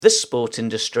The Sport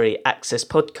Industry Access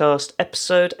Podcast,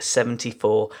 episode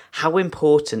 74. How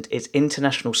important is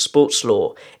international sports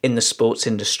law in the sports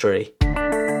industry?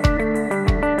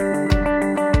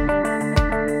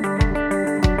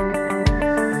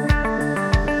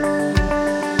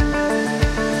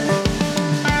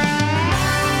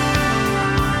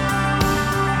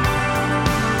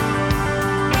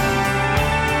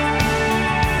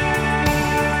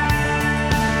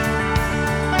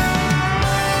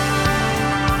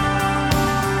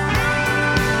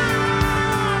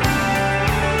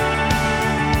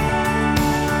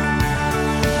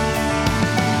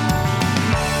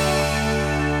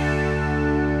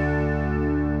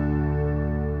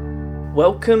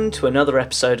 Welcome to another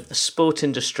episode of the Sport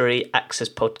Industry Access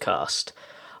Podcast.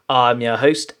 I'm your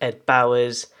host, Ed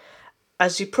Bowers.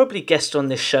 As you probably guessed on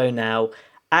this show now,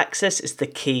 access is the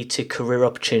key to career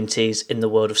opportunities in the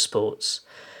world of sports.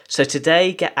 So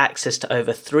today, get access to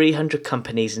over 300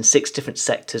 companies in 6 different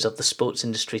sectors of the sports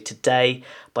industry today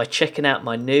by checking out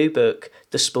my new book,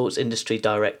 The Sports Industry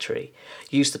Directory.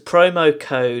 Use the promo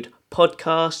code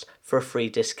PODCAST for a free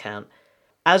discount.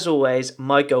 As always,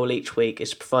 my goal each week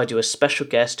is to provide you a special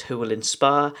guest who will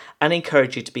inspire and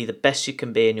encourage you to be the best you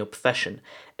can be in your profession,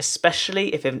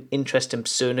 especially if you have an interest in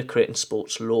pursuing a career in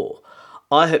sports law.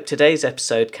 I hope today's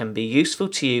episode can be useful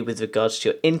to you with regards to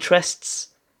your interests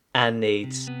and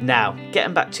needs. Now,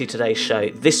 getting back to today's show,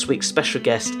 this week's special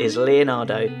guest is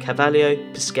Leonardo Carvalho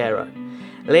Biscaro.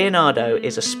 Leonardo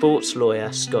is a sports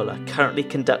lawyer scholar currently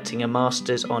conducting a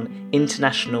master's on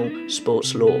international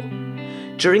sports law.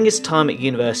 During his time at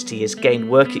university, he has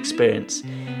gained work experience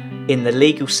in the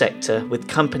legal sector with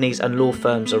companies and law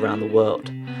firms around the world.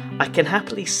 I can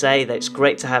happily say that it's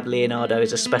great to have Leonardo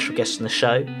as a special guest on the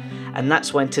show, and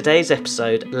that's why in today's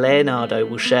episode, Leonardo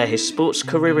will share his sports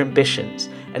career ambitions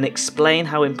and explain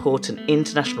how important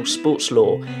international sports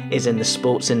law is in the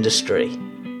sports industry.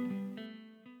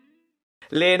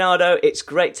 Leonardo, it's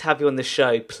great to have you on the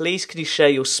show. Please can you share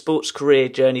your sports career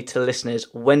journey to the listeners?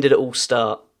 When did it all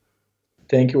start?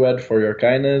 Thank you, Ed, for your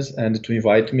kindness and to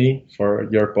invite me for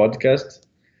your podcast.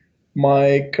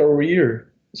 My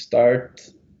career started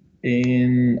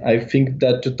in, I think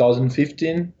that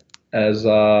 2015 as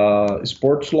a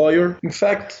sports lawyer. In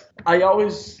fact, I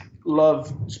always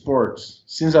loved sports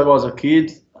since I was a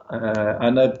kid.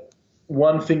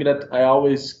 One thing that I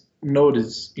always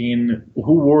notice in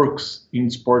who works in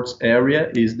sports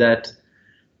area is that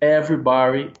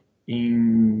everybody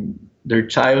in their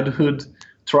childhood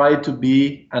try to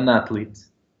be an athlete.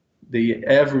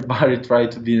 Everybody try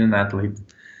to be an athlete.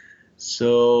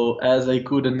 So as I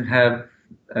couldn't have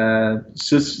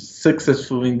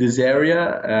successful in this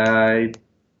area, I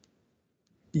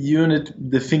unit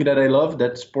the thing that I love,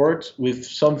 that's sports, with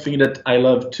something that I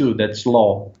love too, that's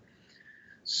law.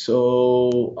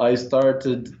 So I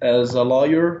started as a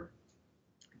lawyer,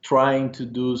 trying to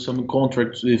do some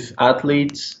contracts with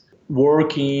athletes,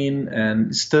 working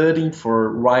and studying for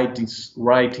writing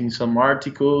some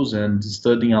articles and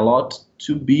studying a lot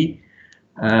to be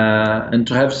and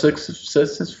to have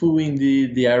successful in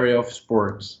the area of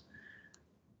sports.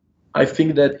 I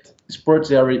think that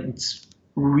sports area, it's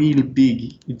really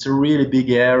big. It's a really big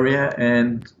area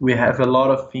and we have a lot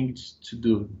of things to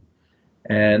do.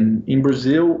 And in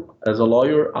Brazil, as a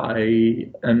lawyer,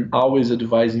 I am always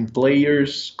advising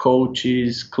players,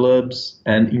 coaches, clubs,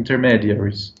 and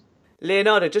intermediaries.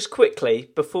 Leonardo, just quickly,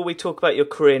 before we talk about your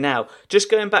career now, just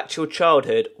going back to your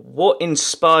childhood, what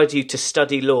inspired you to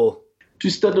study law? To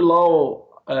study law,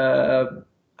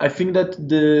 I think that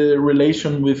the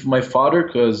relation with my father,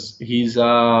 because he's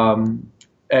an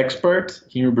expert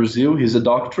here in Brazil, he's a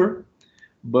doctor,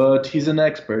 but he's an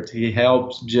expert. He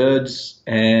helps judges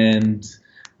and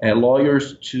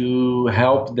lawyers to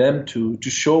help them to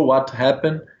show what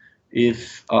happened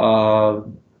if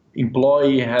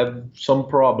employee have some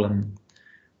problem.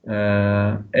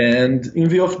 And in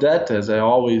view of that, as I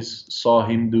always saw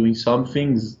him doing some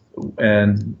things,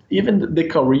 and even the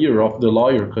career of the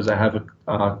lawyer, because I have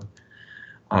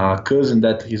a cousin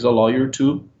that he's a lawyer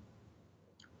too,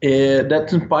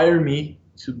 that inspired me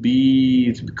to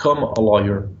become a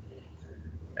lawyer.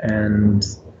 And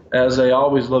as I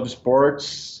always love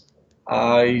sports,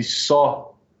 I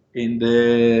saw in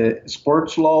the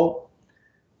sports law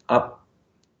a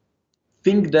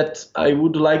thing that I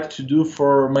would like to do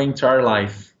for my entire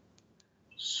life.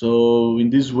 So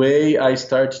in this way, I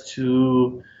start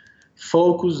to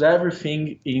focus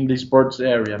everything in the sports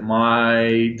area.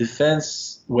 My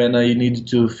defense, when I needed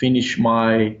to finish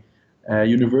my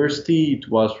university, it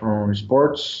was from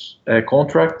sports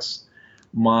contracts.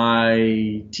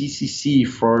 My TCC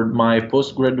for my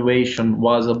post-graduation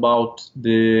was about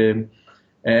the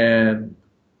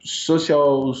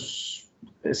social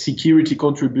security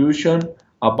contribution,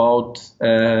 about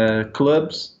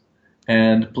clubs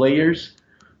and players.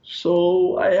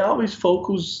 So I always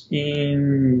focus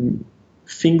in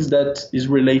things that is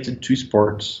related to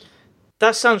sports.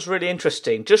 That sounds really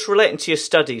interesting. Just relating to your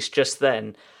studies just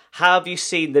then, how have you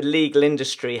seen the legal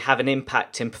industry have an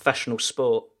impact in professional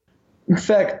sport? In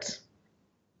fact,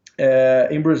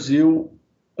 in Brazil,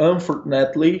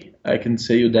 unfortunately, I can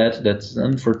say you that's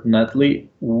unfortunately,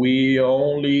 we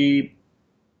only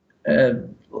uh,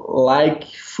 like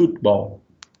football.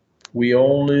 We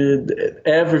only,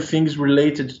 everything's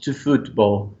related to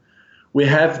football. We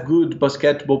have good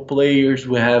basketball players,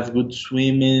 we have good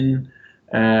swimming,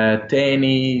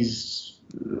 tennis,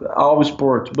 all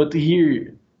sports. But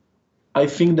here, I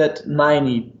think that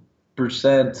 90%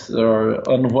 or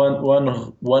on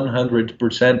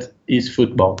 100% is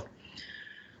football.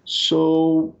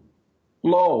 So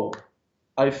law,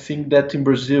 I think that in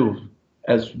Brazil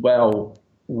as well,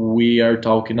 we are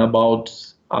talking about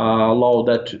a law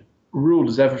that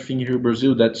rules everything here in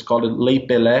Brazil. That's called Lei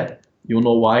Pelé. You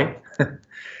know why?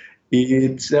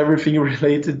 It's everything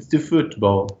related to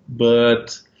football,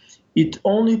 but it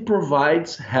only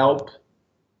provides help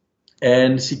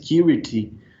and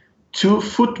security to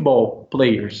football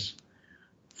players.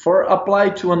 For apply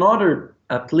to another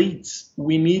athletes,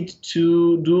 we need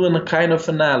to do a kind of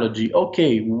analogy.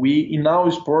 Okay, we in our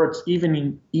sports, even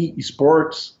in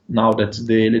e-sports, now that's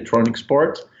the electronic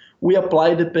sport, we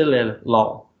apply the Pelé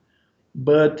law.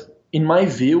 But in my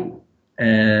view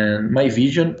and my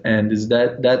vision, and is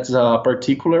that's a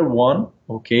particular one,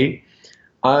 okay,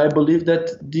 I believe that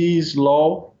this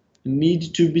law needs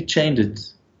to be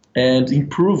changed and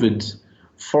improved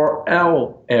for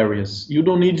all areas. You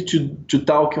don't need to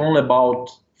talk only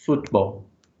about football.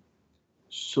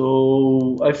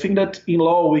 So I think that in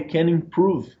law we can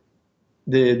improve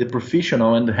the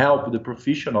professional and help the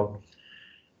professional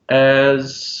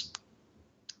as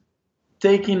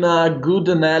taking a good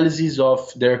analysis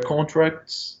of their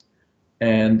contracts.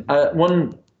 And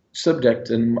one subject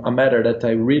and a matter that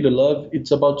I really love,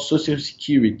 it's about social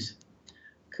security.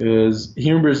 Because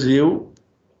here in Brazil,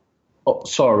 oh,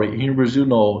 sorry, here in Brazil,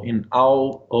 no, in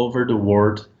all over the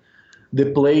world,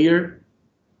 the player,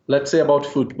 let's say about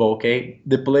football, okay,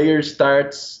 the player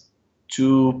starts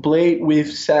to play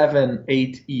with 7,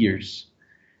 8 years,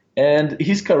 and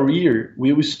his career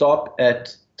will stop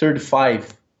at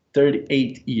 35,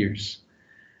 38 years.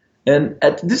 And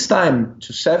at this time,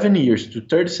 to 7 years, to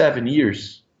 37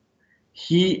 years,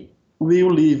 he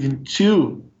will live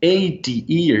into 80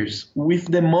 years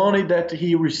with the money that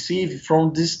he received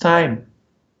from this time.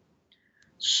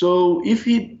 So if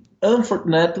he,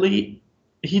 unfortunately,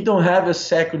 he don't have a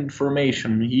second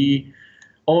formation,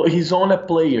 he's only a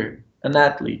player, an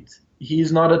athlete.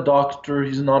 He's not a doctor,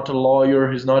 he's not a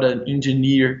lawyer, he's not an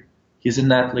engineer. He's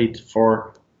an athlete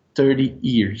for 30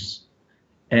 years.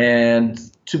 And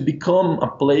to become a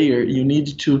player, you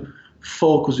need to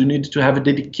focus, you need to have a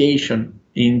dedication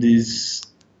in this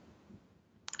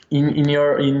in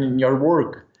your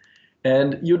work,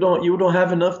 and you don't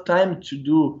have enough time to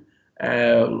do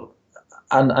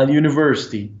a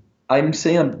university. I'm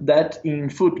saying that in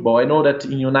football. I know that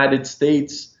in United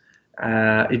States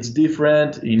it's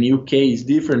different. In UK it's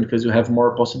different because you have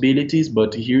more possibilities,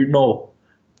 but here no.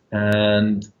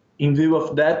 And in view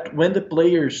of that, when the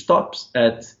player stops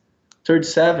at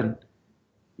 37,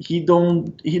 he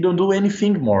don't do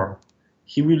anything more.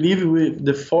 He will live with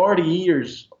the 40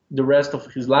 years, the rest of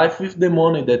his life, with the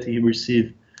money that he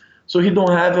received. So he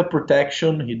don't have a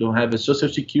protection, he don't have a social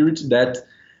security that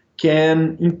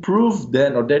can improve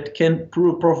them or that can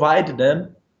provide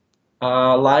them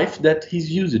a life that he's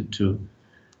used to.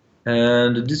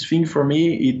 And this thing for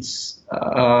me, it's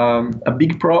a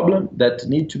big problem that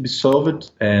need to be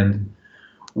solved. And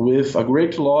with a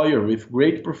great lawyer, with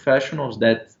great professionals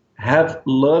that have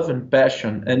love and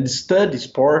passion and study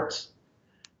sports,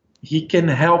 he can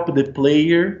help the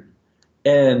player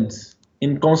and,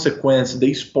 in consequence,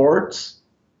 the sports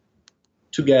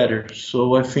together.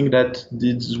 So I think that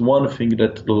this is one thing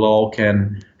that the law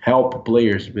can help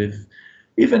players with.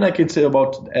 Even I can say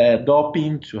about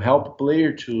doping, to help a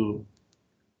player to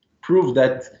prove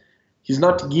that he's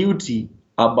not guilty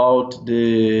about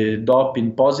the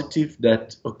doping positive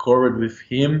that occurred with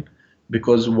him,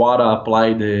 because WADA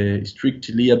applied the strict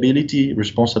liability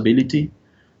responsibility.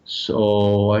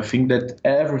 So I think that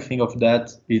everything of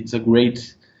that, it's uh,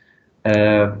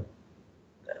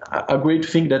 a great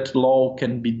thing that law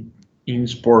can be in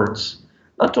sports.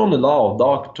 Not only law,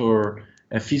 doctor,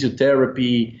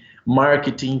 physiotherapy,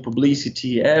 marketing,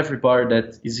 publicity, everybody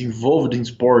that is involved in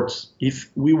sports. If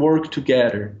we work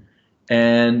together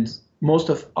and most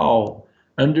of all,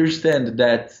 understand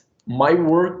that my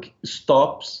work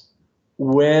stops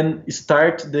when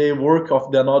start the work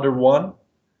of the another one.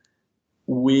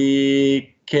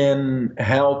 We can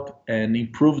help and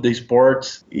improve the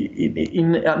sports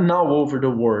now over the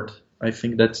world. I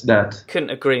think that's that. Couldn't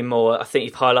agree more. I think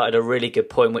you've highlighted a really good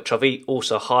point, which I've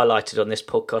also highlighted on this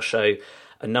podcast show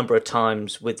a number of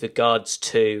times with regards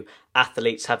to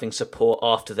athletes having support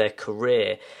after their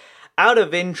career. Out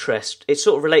of interest, it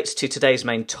sort of relates to today's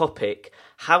main topic.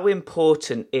 How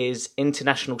important is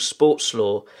international sports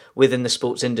law within the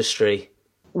sports industry?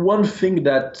 One thing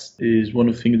that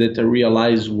I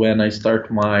realized when I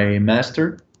start my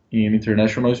master in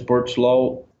international sports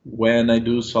law, when I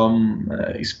do some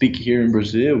speak here in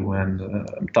Brazil and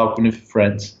I'm talking with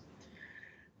friends.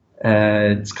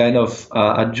 It's kind of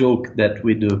a joke that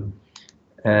we do.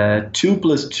 2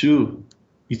 plus 2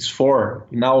 is 4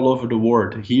 in all over the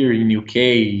world, here in UK,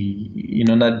 in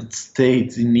United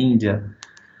States, in India.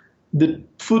 The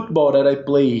football that I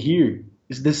play here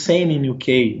is the same in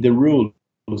UK, the rules.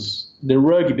 The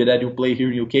rugby that you play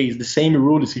here in UK is the same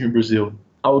rules here in Brazil.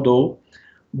 Although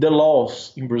the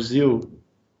laws in Brazil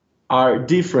are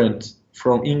different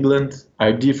from England,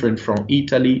 are different from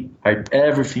Italy,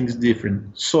 everything's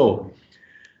different. So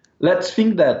let's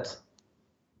think that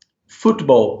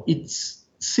football, it's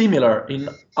similar in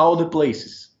all the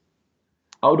places,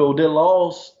 although the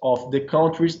laws of the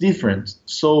country is different.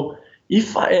 So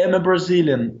if I am a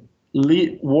Brazilian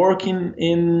working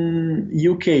in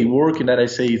UK, working that I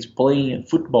say is playing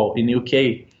football in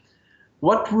UK,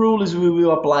 what rules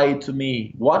will apply to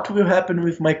me? What will happen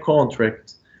with my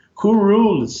contract? Who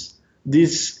rules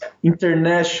this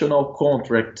international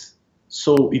contract?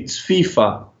 So it's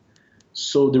FIFA.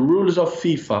 So the rules of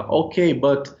FIFA. Okay,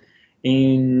 but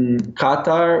in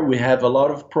Qatar we have a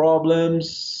lot of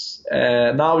problems.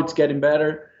 Now it's getting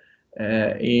better.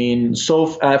 In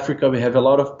South Africa we have a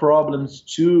lot of problems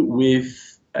too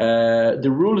with the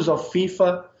rules of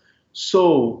FIFA.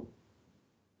 So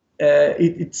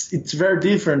it's very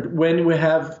different when we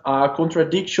have a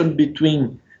contradiction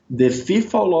between the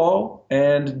FIFA law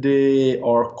and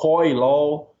or COI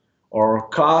law or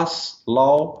CAS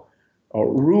law or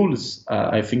rules,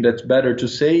 I think that's better to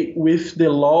say, with the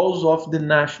laws of the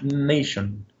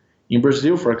nation. In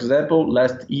Brazil, for example,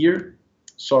 in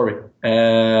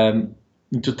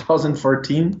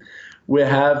 2014, we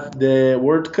have the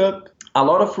World Cup. A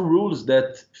lot of rules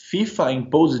that FIFA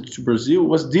imposed to Brazil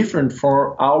was different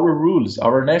from our rules,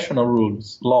 our national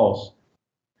rules, laws.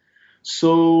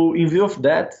 So in view of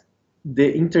that,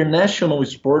 the international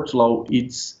sports law,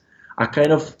 it's a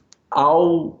kind of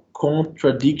all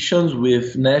contradictions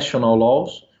with national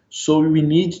laws. So we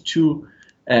need to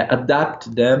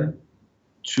adapt them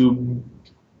to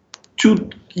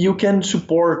you can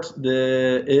support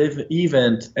the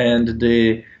event and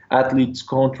the athletes'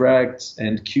 contracts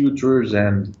and cultures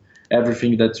and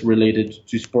everything that's related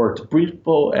to sport.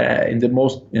 Principle and the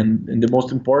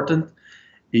most important,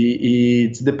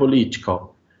 it's the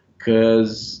political,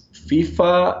 because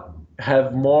FIFA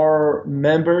have more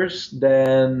members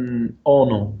than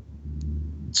ONU,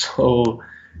 so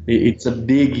it's a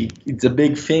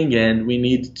big thing, and we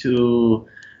need to.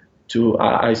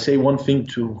 I say one thing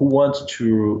to who wants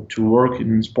to work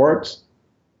in sports.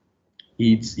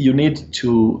 You need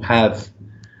to have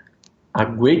a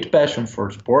great passion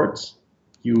for sports.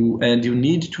 You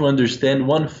need to understand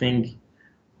one thing: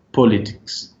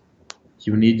 politics.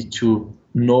 You need to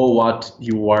know what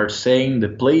you are saying, the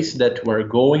place that we are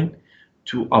going,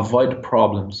 to avoid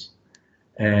problems.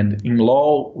 And in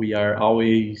law, we are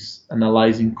always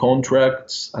analyzing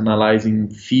contracts, analyzing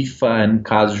FIFA and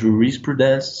CAS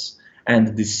jurisprudence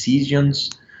and decisions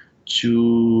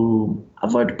to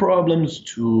avoid problems,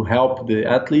 to help the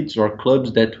athletes or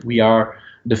clubs that we are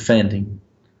defending.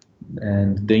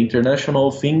 And the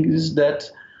international thing is that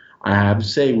I have to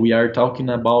say we are talking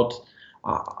about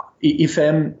if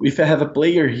I have a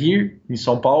player here in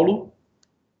São Paulo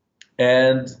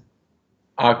and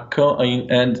a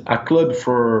club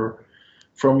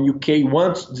from UK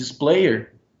wants this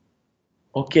player,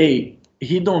 okay,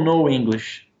 he don't know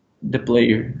English, the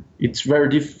player. It's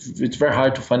very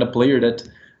hard to find a player that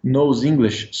knows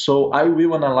English. So I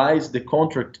will analyze the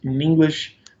contract in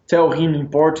English, tell him in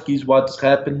Portuguese what's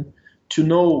happened, to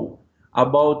know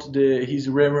about his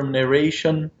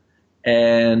remuneration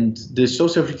and the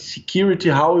social security,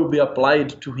 how it will be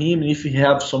applied to him if he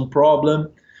have some problem.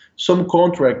 Some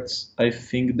contracts, I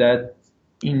think that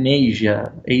in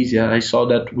Asia, I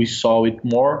we saw it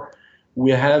more.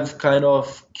 We have kind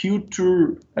of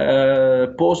culture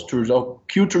postures or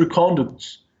culture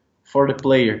conducts for the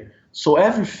player. So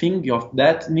everything of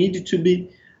that needed to be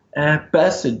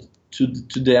passed to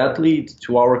the athlete,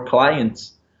 to our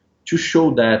clients, to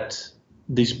show that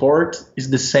the sport is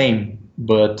the same,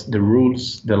 but the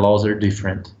rules, the laws are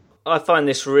different. I find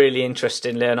this really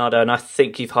interesting, Leonardo, and I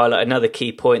think you've highlighted another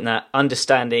key point, that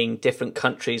understanding different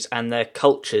countries and their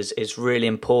cultures is really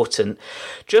important.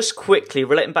 Just quickly,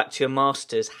 relating back to your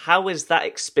masters, how has that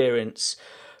experience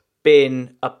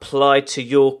been applied to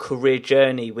your career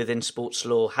journey within sports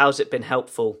law? How's it been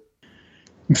helpful?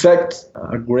 In fact,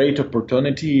 a great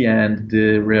opportunity and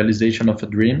the realization of a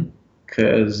dream,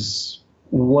 because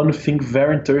one thing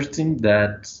very interesting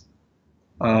that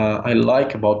I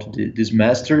like about this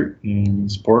master in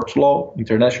sports law,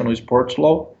 international sports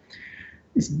law,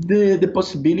 is the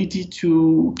possibility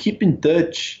to keep in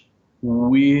touch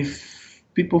with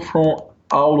people from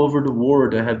all over the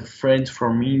world. I have friends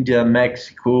from India,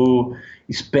 Mexico,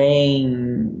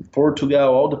 Spain,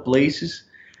 Portugal, all the places,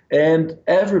 and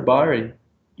everybody,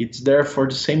 it's there for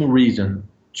the same reason,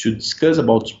 to discuss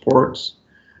about sports,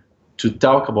 to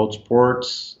talk about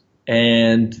sports,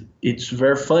 and it's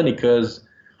very funny because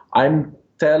I'm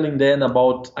telling them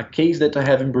about a case that I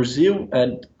have in Brazil,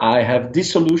 and I have this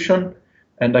solution,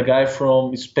 and a guy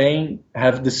from Spain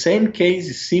have the same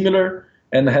case, similar,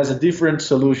 and has a different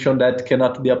solution that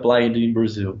cannot be applied in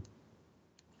Brazil.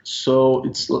 So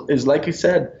it's like I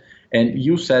said, and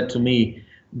you said to me,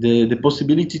 the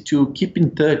possibility to keep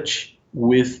in touch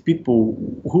with people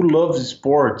who love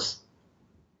sports.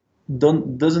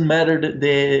 Doesn't matter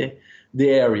the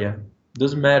area,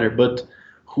 doesn't matter, but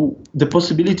the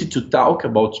possibility to talk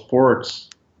about sports,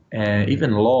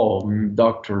 even law,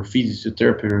 doctor,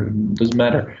 physiotherapy, doesn't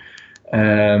matter.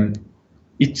 Um,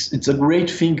 it's a great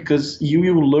thing because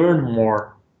you will learn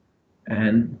more,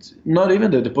 and not even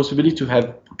the possibility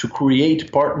to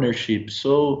create partnerships.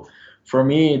 So for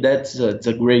me, it's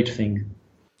a great thing.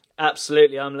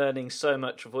 Absolutely, I'm learning so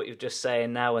much of what you're just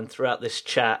saying now and throughout this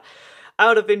chat.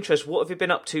 Out of interest, what have you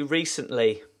been up to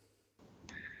recently?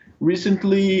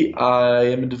 Recently, I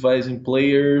am advising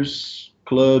players,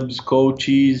 clubs,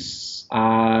 coaches.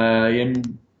 I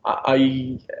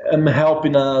am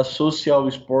helping a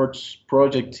social sports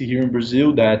project here in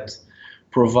Brazil that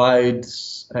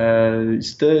provides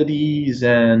studies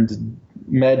and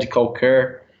medical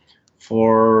care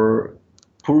for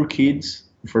poor kids.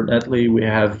 Unfortunately, we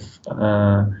have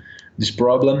this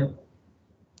problem,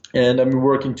 and I'm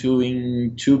working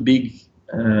in two big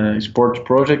sports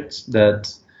projects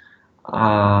that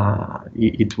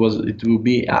it will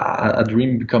be a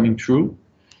dream becoming true,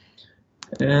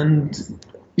 and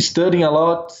studying a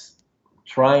lot,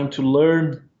 trying to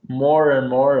learn more and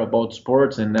more about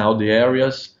sports and all the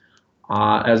areas.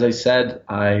 As I said,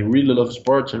 I really love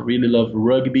sports. I really love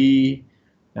rugby,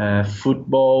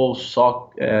 football,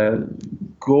 soccer,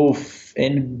 golf,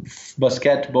 and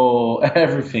basketball,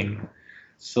 everything.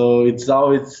 So it's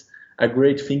always a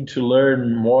great thing to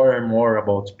learn more and more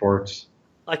about sports.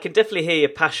 I can definitely hear your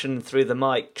passion through the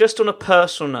mic. Just on a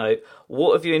personal note,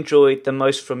 what have you enjoyed the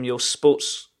most from your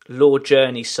sports law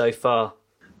journey so far?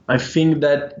 I think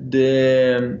that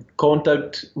the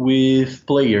contact with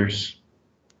players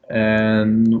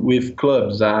and with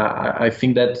clubs, I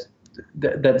think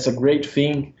that's a great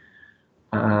thing.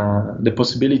 The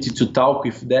possibility to talk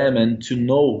with them and to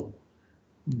know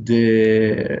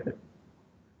the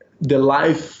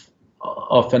life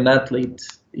of an athlete,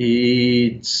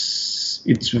 it's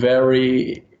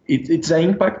an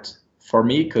impact for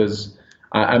me because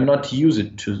I'm not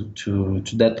used to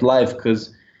that life,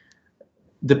 because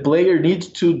the player needs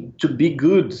to be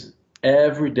good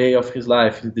every day of his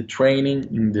life, in the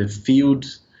training, in the field.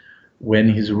 When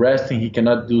he's resting, he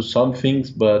cannot do some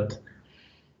things, but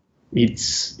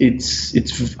it's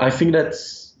I think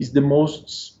that's is the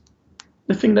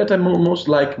thing that I most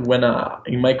like when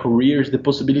in my career, is the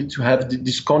possibility to have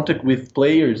this contact with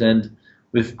players and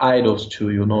with idols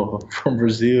too, from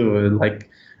Brazil, like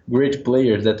great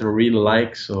players that I really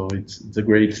like. So it's a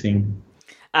great thing.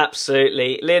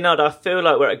 Absolutely. Leonardo, I feel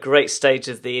like we're at a great stage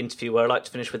of the interview where I'd like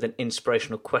to finish with an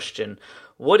inspirational question.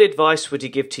 What advice would you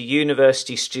give to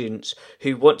university students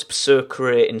who want to pursue a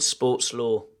career in sports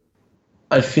law?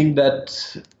 I think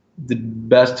that the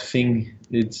best thing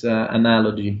is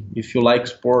analogy. If you like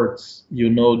sports, you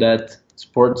know that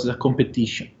sports is a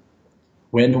competition.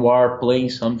 When you are playing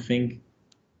something,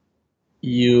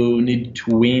 you need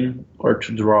to win or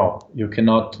to draw. You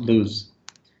cannot lose.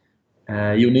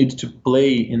 You need to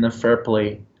play in a fair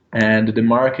play, and the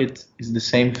market is the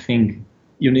same thing.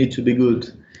 You need to be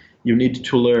good. You need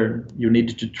to learn. You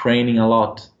need to training a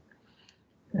lot.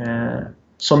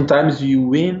 Sometimes you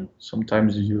win,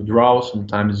 sometimes you draw,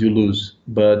 sometimes you lose.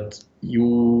 But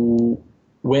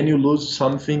when you lose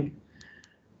something,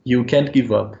 you can't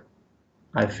give up.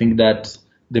 I think that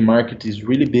the market is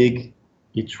really big.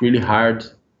 It's really hard.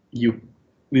 You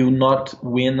will not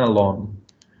win alone.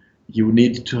 You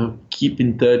need to keep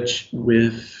in touch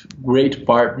with great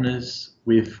partners,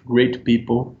 with great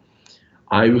people.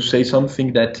 I will say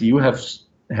something that you have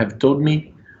told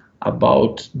me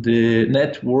about the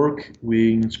network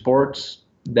in sports.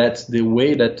 That's the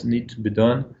way that needs to be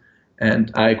done,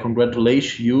 and I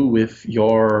congratulate you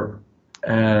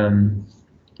um,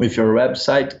 with your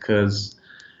website, because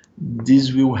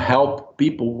this will help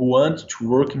people who want to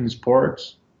work in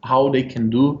sports how they can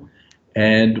do.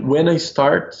 And when I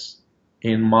start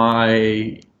in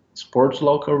my sports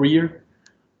law career,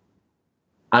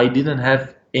 I didn't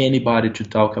have anybody to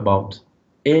talk about.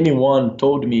 Anyone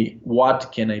told me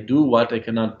what can I do, what I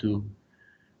cannot do.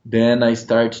 Then I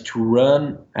start to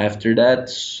run after that,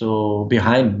 so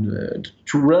behind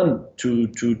to run to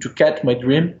catch my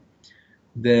dream.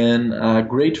 Then a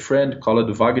great friend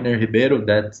called Wagner Ribeiro,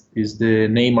 that is the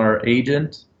Neymar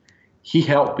agent, he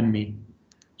helped me.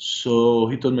 So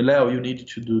he told me, Leo, you need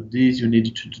to do this, you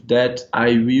need to do that.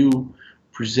 I will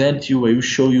present you, I will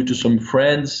show you to some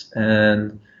friends.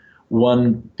 And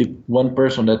one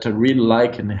person that I really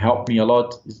like and helped me a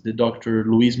lot is the Dr.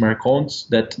 Luis Marcondes,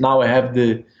 that now I have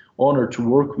the honor to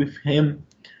work with him.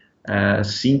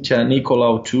 Cynthia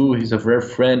Nicolau too, he's a very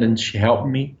friend and she helped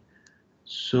me.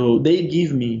 So they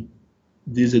give me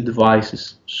these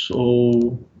advices.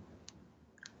 So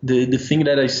the thing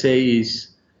that I say is,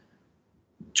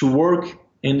 to work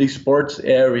in the sports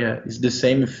area is the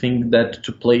same thing that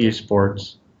to play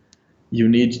sports. You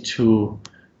need to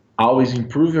always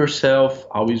improve yourself,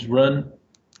 always run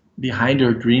behind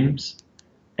your dreams,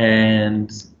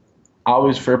 and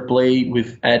always fair play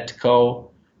with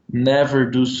ethical, never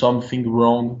do something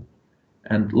wrong,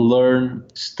 and learn,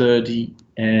 study,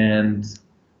 and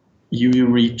you will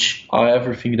reach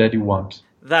everything that you want.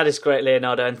 That is great,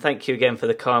 Leonardo, and thank you again for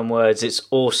the kind words. It's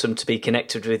awesome to be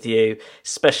connected with you,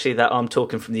 especially that I'm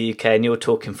talking from the UK and you're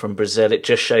talking from Brazil. It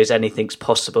just shows anything's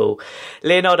possible.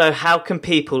 Leonardo, how can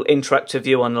people interact with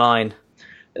you online?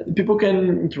 People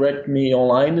can interact with me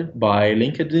online by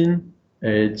LinkedIn,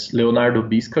 it's Leonardo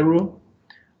Biscaro,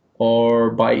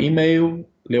 or by email,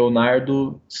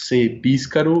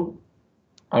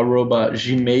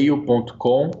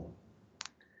 leonardocbiscaro@gmail.com,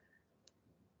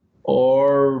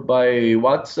 or by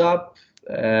WhatsApp.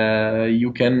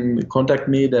 You can contact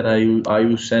me, that I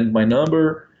will send my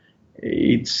number.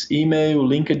 It's email,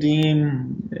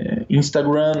 LinkedIn,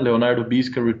 Instagram, Leonardo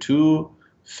Biscaro too,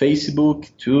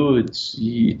 Facebook too.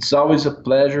 It's always a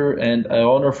pleasure and an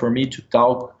honor for me to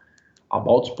talk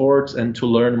about sports and to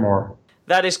learn more.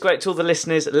 That is great. To all the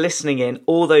listeners listening in,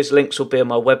 all those links will be on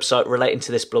my website relating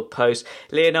to this blog post.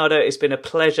 Leonardo, it's been a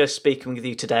pleasure speaking with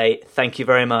you today. Thank you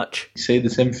very much. Say the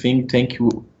same thing. Thank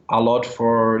you a lot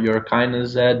for your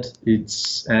kindness, Ed.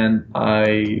 And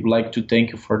I like to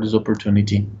thank you for this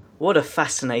opportunity. What a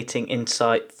fascinating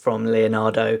insight from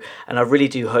Leonardo, and I really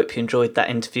do hope you enjoyed that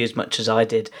interview as much as I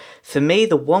did. For me,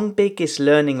 the one biggest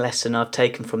learning lesson I've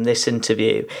taken from this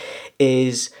interview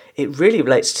is it really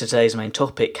relates to today's main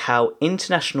topic, how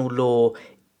international law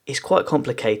is quite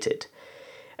complicated.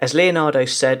 As Leonardo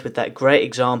said with that great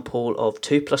example of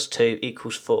 2 + 2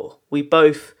 = 4, we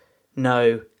both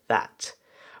know that.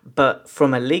 But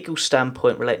from a legal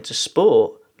standpoint relating to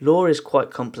sport, law is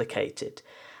quite complicated.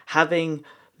 Having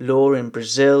law in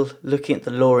Brazil, looking at the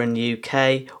law in the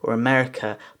UK or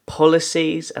America,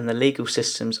 policies and the legal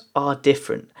systems are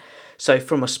different. So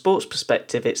from a sports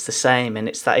perspective, it's the same. And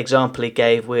it's that example he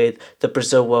gave with the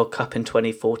Brazil World Cup in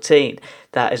 2014,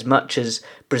 that as much as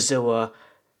Brazil were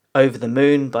over the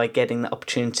moon by getting the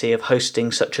opportunity of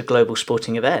hosting such a global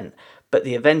sporting event, but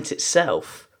the event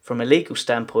itself, from a legal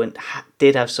standpoint,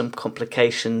 did have some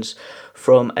complications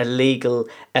from a legal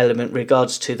element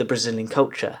regards to the Brazilian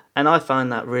culture. And I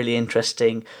find that really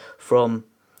interesting from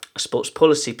a sports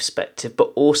policy perspective,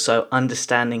 but also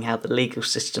understanding how the legal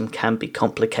system can be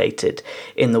complicated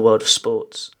in the world of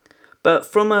sports. But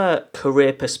from a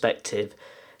career perspective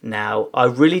now, I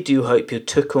really do hope you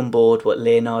took on board what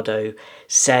Leonardo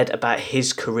said about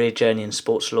his career journey in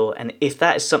sports law. And if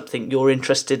that is something you're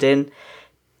interested in,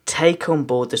 take on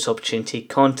board this opportunity,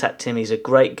 contact him. He's a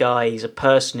great guy. He's a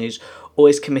person who's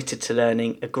always committed to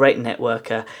learning, a great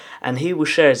networker, and he will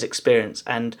share his experience,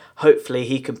 and hopefully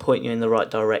he can point you in the right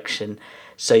direction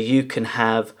so you can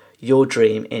have your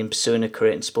dream in pursuing a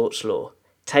career in sports law.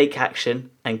 Take action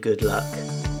and good luck.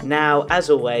 Now, as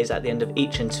always, at the end of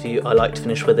each interview, I like to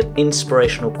finish with an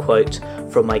inspirational quote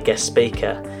from my guest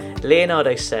speaker.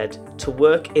 Leonardo said, "To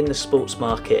work in the sports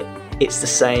market, it's the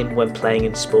same when playing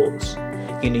in sports.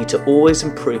 You need to always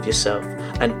improve yourself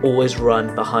and always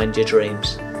run behind your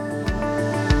dreams."